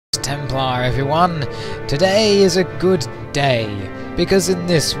Templar, everyone. Today is a good day, because in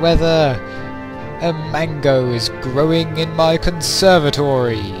this weather, a mango is growing in my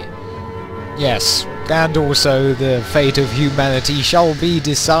conservatory. Yes, and also the fate of humanity shall be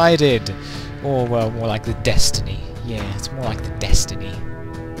decided. Or, well, more like the destiny. Yeah, it's more like the destiny.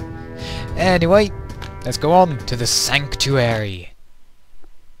 Anyway, let's go on to the sanctuary.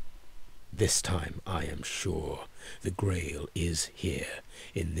 This time I am sure the Grail is here,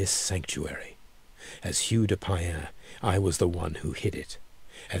 in this sanctuary. As Hugh de Payen, I was the one who hid it.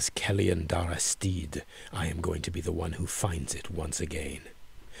 As Kellyan Darastide, I am going to be the one who finds it once again.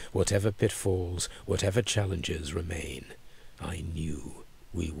 Whatever pitfalls, whatever challenges remain, I knew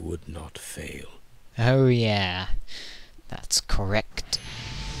we would not fail. Oh yeah, that's correct.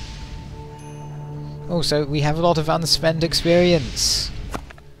 Also, we have a lot of unspent experience.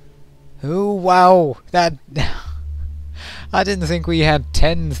 Oh wow, that... I didn't think we had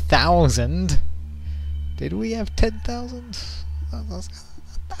 10,000. Did we have 10,000?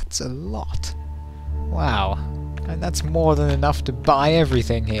 That's a lot. Wow. And that's more than enough to buy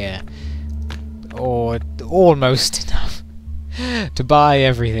everything here. Or almost enough to buy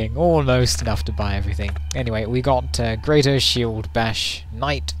everything. Almost enough to buy everything. Anyway, we got Greater Shield Bash,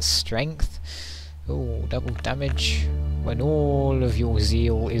 Knight Strength. Oh, double damage when all of your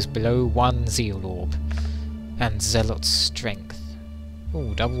zeal is below 1 zeal orb. And Zealot Strength.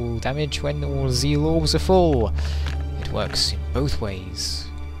 Oh, double damage when all zeal orbs are full. It works in both ways.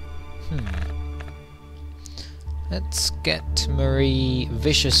 Let's get Marie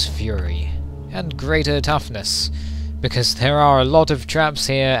Vicious Fury and Greater Toughness, because there are a lot of traps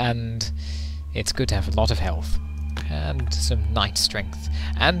here and it's good to have a lot of health. And some Knight Strength.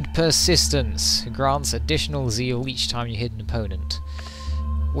 And Persistence grants additional zeal each time you hit an opponent,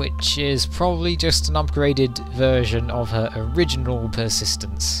 which is probably just an upgraded version of her original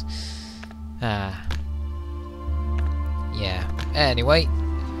Persistence. Yeah. Anyway,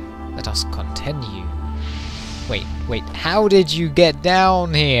 let us continue. Wait, how did you get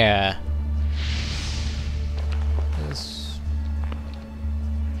down here?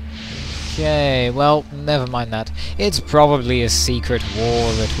 Okay, well, never mind that. It's probably a secret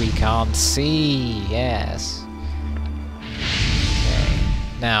wall that we can't see, yes. Okay.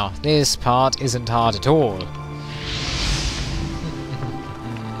 Now, this part isn't hard at all.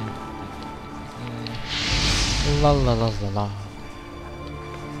 La la la la la.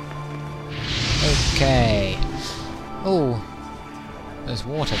 Okay. Oh, there's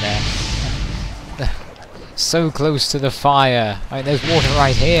water there. So close to the fire. I mean, there's water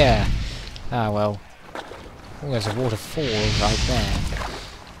right here. Ah, well. Oh, there's a waterfall right there.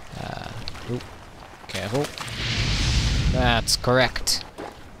 Oh, careful. That's correct.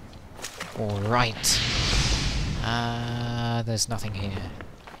 Alright. There's nothing here.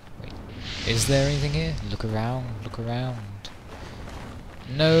 Wait, is there anything here? Look around, look around.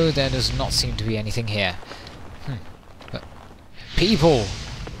 No, there does not seem to be anything here. But people!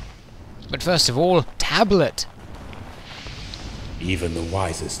 But first of all, tablet! Even the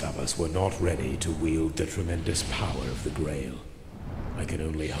wisest of us were not ready to wield the tremendous power of the Grail. I can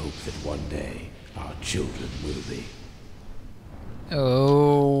only hope that one day our children will be.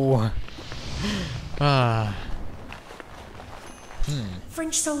 Oh.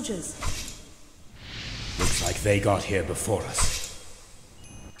 French soldiers. Looks like they got here before us.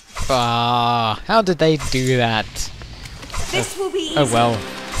 How did they do that? This will be easy. Oh well.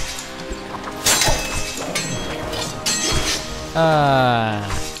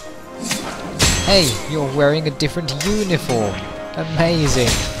 Hey, you're wearing a different uniform. Amazing.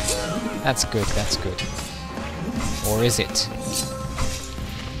 That's good, that's good. Or is it?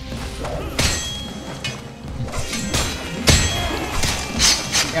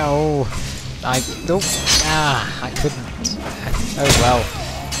 Oh, I couldn't. Oh well.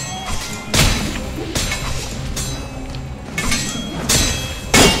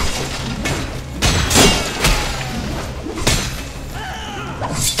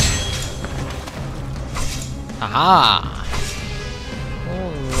 Aha!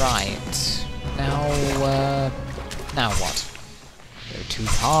 Alright. Now what? There are two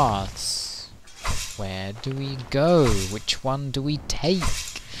paths. Where do we go? Which one do we take?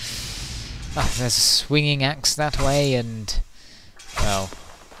 There's a swinging axe that way, and... well,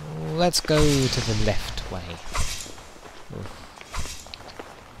 let's go to the left way.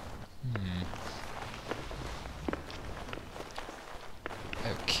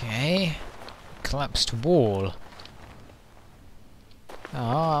 Okay. Collapsed wall.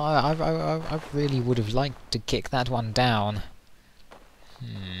 I really would have liked to kick that one down.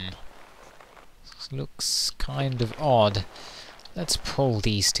 This looks kind of odd. Let's pull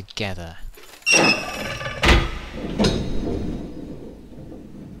these together.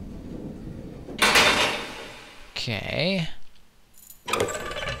 Okay.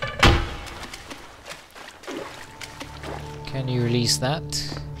 Can you release that?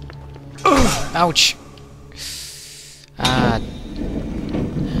 Ouch!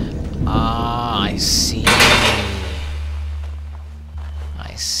 I see.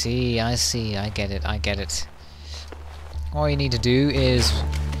 I see. I get it. All you need to do is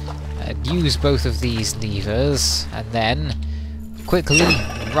use both of these levers and then quickly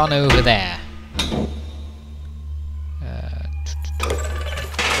run over there.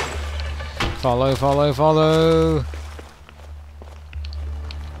 Follow, follow, follow!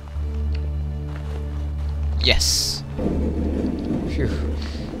 Yes! Phew.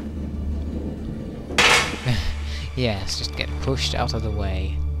 Yes, just get pushed out of the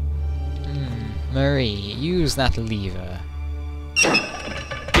way. Marie, use that lever.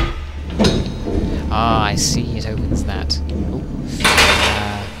 Ah, I see, it opens that.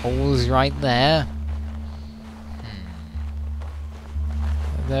 Holes right there.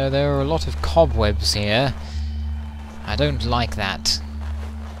 There are a lot of cobwebs here. I don't like that.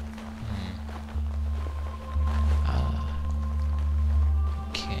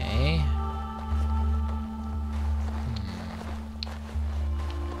 Okay.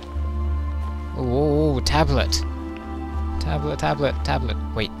 Oh, tablet! Tablet.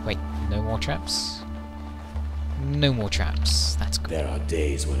 Wait. No more traps? No more traps. That's good. There are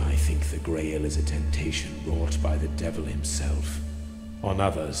days when I think the Grail is a temptation wrought by the devil himself. On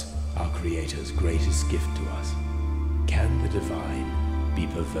others, our Creator's greatest gift to us. Can the divine be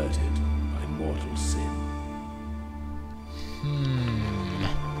perverted by mortal sin?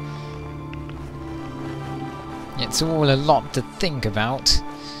 It's all a lot to think about.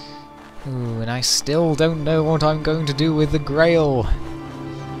 Ooh, and I still don't know what I'm going to do with the Grail.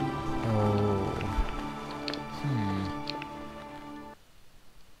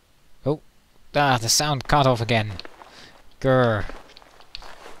 Oh, the sound cut off again. Grr.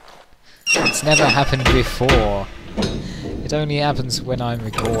 It's never happened before. It only happens when I'm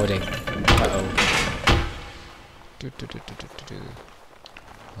recording. Uh-oh.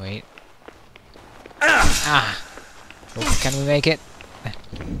 Wait. Ah! Oh, can we make it?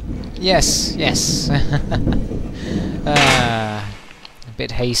 Yes. A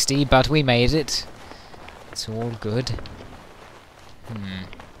bit hasty, but we made it. It's all good.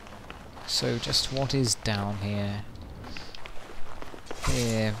 So just what is down here?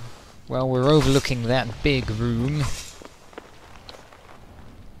 Yeah. Well, we're overlooking that big room.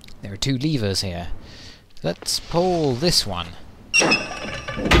 There are two levers here. Let's pull this one.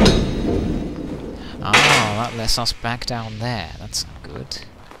 Ah, that lets us back down there. That's good.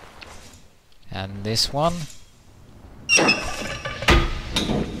 And this one.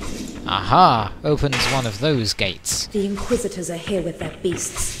 Aha! Opens one of those gates. The Inquisitors are here with their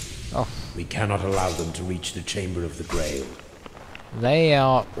beasts. Oh. We cannot allow them to reach the Chamber of the Grail. They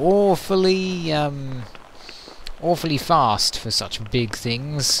are awfully fast for such big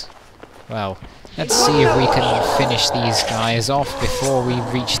things. Well, let's see if we can finish these guys off before we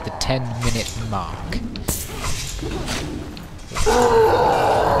reach the 10-minute mark.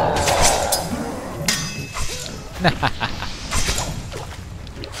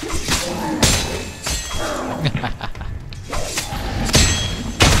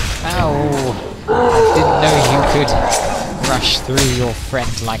 Ow! I didn't know you could rush through your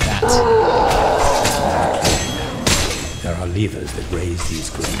friend like that. There are levers that raise these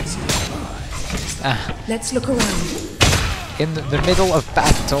grates nearby. Let's look around. In the middle of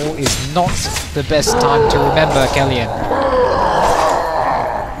battle is not the best time to remember, Kellyan.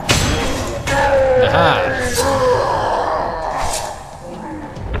 Aha!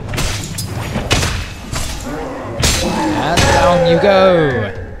 And down you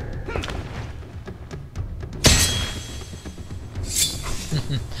go!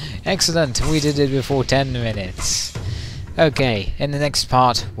 Excellent, we did it before 10 minutes. Okay, in the next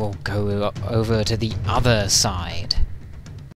part we'll go over to the other side.